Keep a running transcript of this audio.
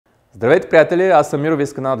Здравейте, приятели! Аз съм Миро, вие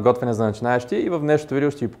сте каналът Готвене за начинаещи и в днешното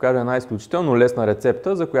видео ще ви покажа една изключително лесна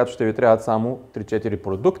рецепта, за която ще ви трябват само 3-4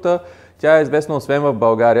 продукта. Тя е известна освен в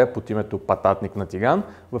България под името Пататник на тиган.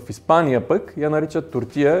 В Испания пък я наричат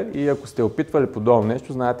тортия и ако сте опитвали подобно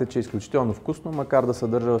нещо, знаете, че е изключително вкусно, макар да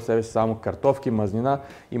съдържа в себе си само картофки, мазнина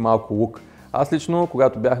и малко лук. Аз лично,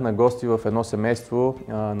 когато бях на гости в едно семейство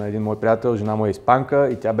на един мой приятел, жена му е испанка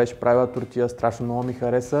и тя беше правила тортия, страшно много ми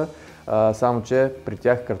хареса. Само че при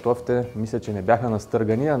тях картофите мисля, че не бяха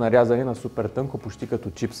настъргани, а нарязани на супер тънко, почти като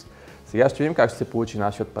чипс. Сега ще видим как ще се получи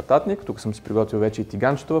нашият пататник. Тук съм си приготвил вече и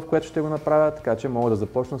тиганчето, в което ще го направя, така че мога да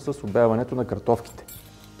започна с обелването на картофките.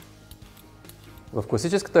 В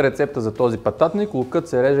класическата рецепта за този пататник лукът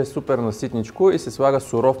се реже супер наситничко и се слага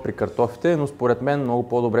суров при картофите, но според мен много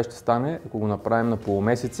по-добре ще стане, ако го направим на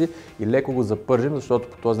полумесеци и леко го запържим, защото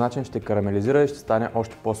по този начин ще карамелизира и ще стане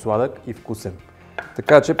още по-сладък и вкусен.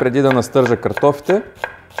 Така че преди да настържа картофите,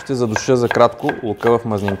 ще задуша за кратко лука в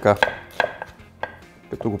мазнинка,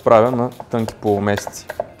 като го правя на тънки полумесеци.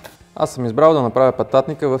 Аз съм избрал да направя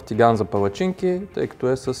пататника в тиган за палачинки, тъй като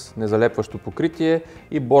е с незалепващо покритие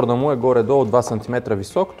и борда му е горе-долу 2 см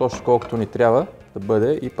висок, точно колкото ни трябва да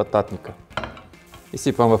бъде и пататника.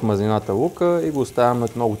 Изсипвам в мазнината лука и го оставям на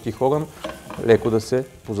много тих огън, леко да се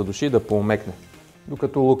позадуши и да поумекне.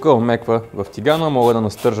 Докато лука омеква в тигана, мога да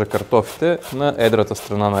настържа картофите на едрата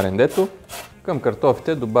страна на рендето. Към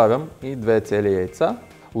картофите добавям и 2 цели яйца.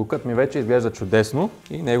 Лукът ми вече изглежда чудесно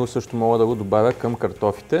и него също мога да го добавя към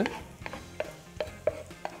картофите.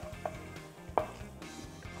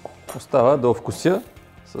 Остава да овкуся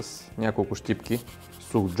с няколко щипки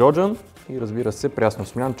сух джоджен и разбира се прясно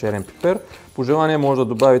смлян черен пипер. По желание може да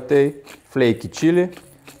добавите и флейки чили,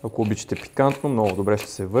 ако обичате пикантно, много добре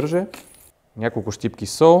ще се върже. Няколко щипки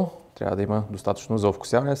сол, трябва да има достатъчно за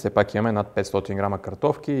овкусяване, все пак имаме над 500 грама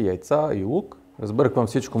картофки, яйца и лук. Разбърквам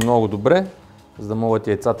всичко много добре, за да могат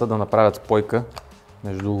яйцата да направят спойка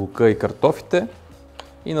между лука и картофите.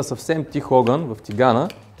 И на съвсем тих огън в тигана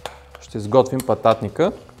ще сготвим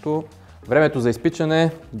пататника, като времето за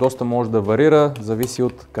изпичане доста може да варира, зависи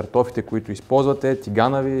от картофите, които използвате,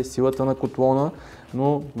 тигана ви, силата на котлона,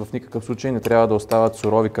 но в никакъв случай не трябва да остават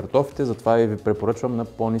сурови картофите, затова ви препоръчвам на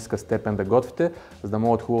по-ниска степен да готвите, за да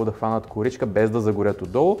могат хубаво да хванат коричка, без да загорят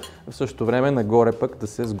отдолу, в същото време нагоре пък да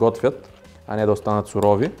се сготвят, а не да останат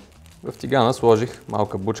сурови. В тигана сложих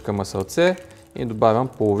малка бучка масълце и добавям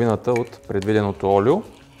половината от предвиденото олио.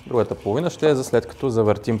 Другата половина ще е за след като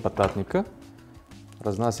завъртим пататника.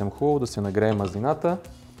 Разнасям хубаво да се нагрее мазнината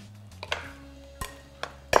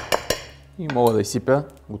и мога да изсипя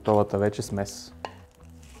готовата вече смес.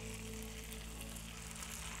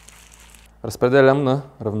 Разпределям на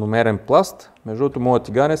равномерен пласт. Между другото, моят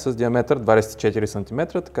тиган е с диаметър 24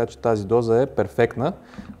 см, така че тази доза е перфектна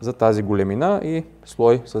за тази големина и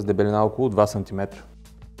слой с дебелина около 2 см.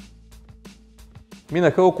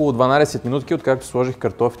 Минаха около 12 минутки, откакто сложих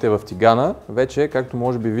картофите в тигана. Вече, както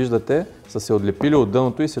може би виждате, са се отлепили от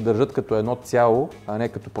дъното и се държат като едно цяло, а не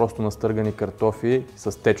като просто настъргани картофи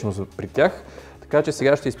с течност при тях. Така че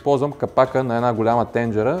сега ще използвам капака на една голяма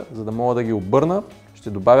тенджера, за да мога да ги обърна. Ще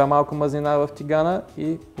добавя малко мазнина в тигана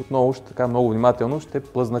и отново така много внимателно ще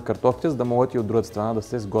плъзна картофите, за да могат и от другата страна да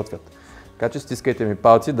се сготвят. Така че стискайте ми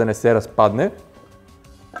палци да не се разпадне.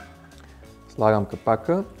 Слагам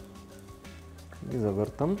капака и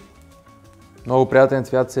завъртам. Много приятен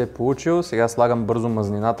цвят се е получил. Сега слагам бързо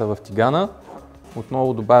мазнината в тигана.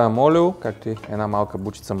 Отново добавям олио, както и една малка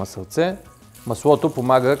бучица масълце. Маслото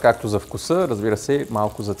помага както за вкуса, разбира се и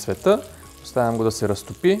малко за цвета. Оставям го да се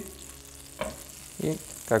разтопи. И,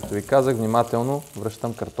 както ви казах, внимателно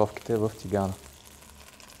връщам картофките в тигана.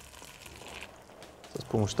 С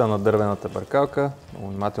помощта на дървената бъркалка много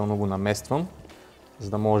внимателно го намествам, за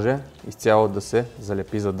да може изцяло да се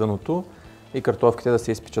залепи за дъното и картофките да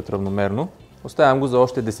се изпичат равномерно. Оставям го за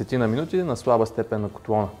още 10 на минути на слаба степен на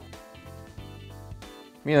котлона.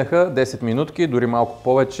 Минаха 10 минутки, дори малко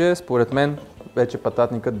повече. Според мен вече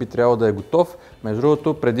пататникът би трябвало да е готов. Между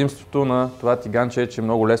другото, предимството на това тиганче е, че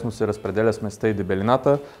много лесно се разпределя сместа и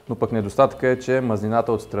дебелината, но пък недостатъка е, че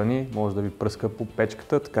мазнината отстрани може да ви пръска по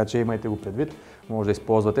печката, така че имайте го предвид. Може да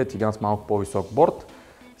използвате тиган с малко по-висок борд.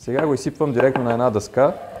 Сега го изсипвам директно на една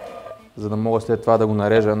дъска, за да мога след това да го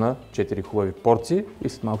нарежа на 4 хубави порции и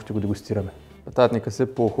след малко ще го дегустираме. Пататника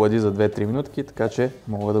се поохлади за 2-3 минутки, така че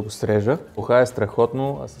мога да го срежа. Уха е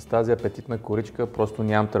страхотно, а с тази апетитна коричка просто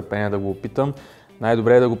нямам търпение да го опитам.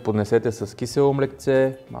 Най-добре е да го поднесете с кисело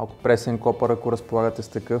млекце, малко пресен копър, ако разполагате с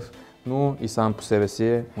такъв, но и сам по себе си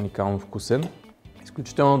е уникално вкусен.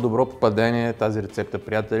 Изключително добро попадение тази рецепта,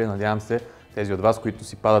 приятели. Надявам се Тези от вас, които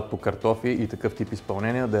си падат по картофи и такъв тип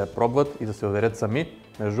изпълнения, да я пробват и да се уверят сами.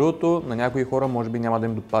 Между другото, на някои хора може би няма да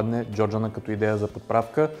им допадне джоджена като идея за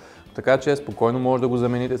подправка, така че спокойно може да го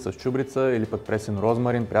замените с чубрица или пък пресен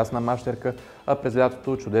розмарин, прясна мащерка, а през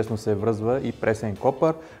лятото чудесно се връзва и пресен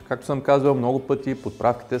копър. Както съм казвал много пъти,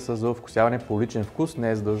 подправките са за вкусяване по личен вкус,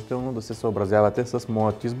 не е задължително да се съобразявате с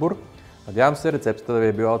моят избор. Надявам се рецептата да ви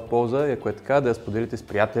е била от полза и ако е така, да я споделите с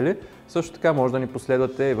приятели. Също така може да ни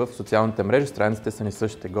последвате и в социалните мрежи, страниците са ни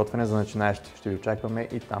същите, готвене за начинаещи. Ще ви очакваме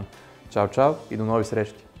и там. Чао, чао и до нови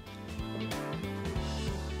срещи!